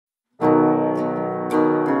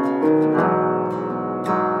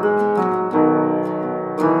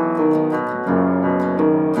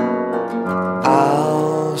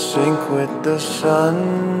I'll sink with the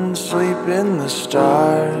sun, sleep in the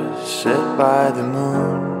stars, sit by the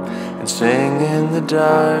moon and sing in the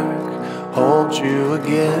dark. Hold you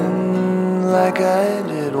again like I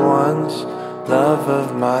did once, love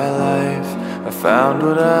of my life. I found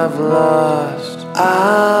what I've lost.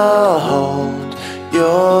 I'll hold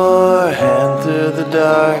your hand through the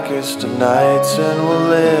darkest of nights, and we'll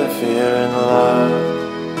live here in love.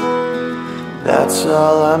 That's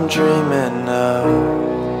all I'm dreaming of.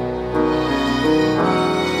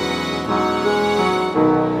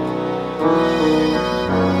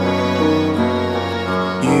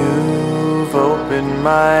 You've opened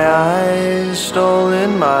my eyes,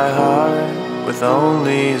 stolen my heart with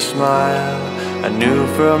only a smile. I knew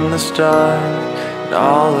from the start, and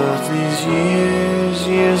all of these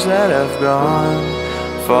years that have gone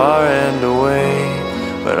far and away,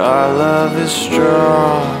 but our love is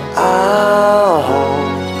strong. I'll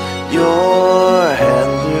hold your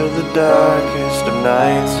hand through the darkest of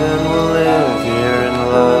nights, and we'll live here in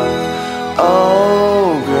love.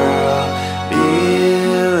 Oh girl,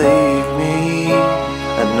 believe me,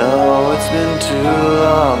 I know it's been too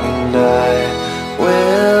long, and I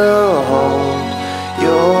will hold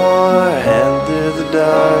your hand through the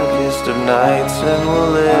darkest of nights, and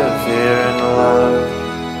we'll live here in love.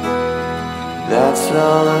 That's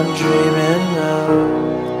all I'm dreaming of.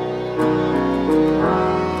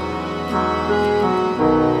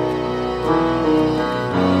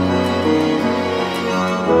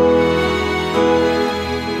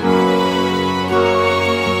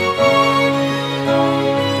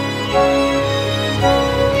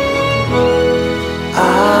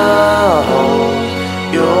 I'll hold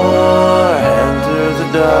your hand through the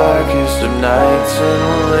darkest of nights, and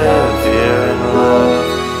we'll live here in love.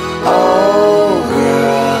 Oh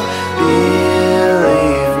girl,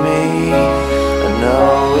 believe me, I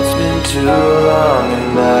know it's been too long,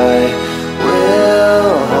 and I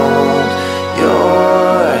will hold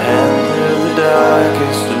your hand through the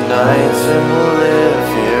darkest of nights, and we'll live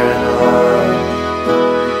here in love.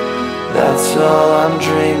 That's all I'm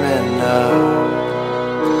dreaming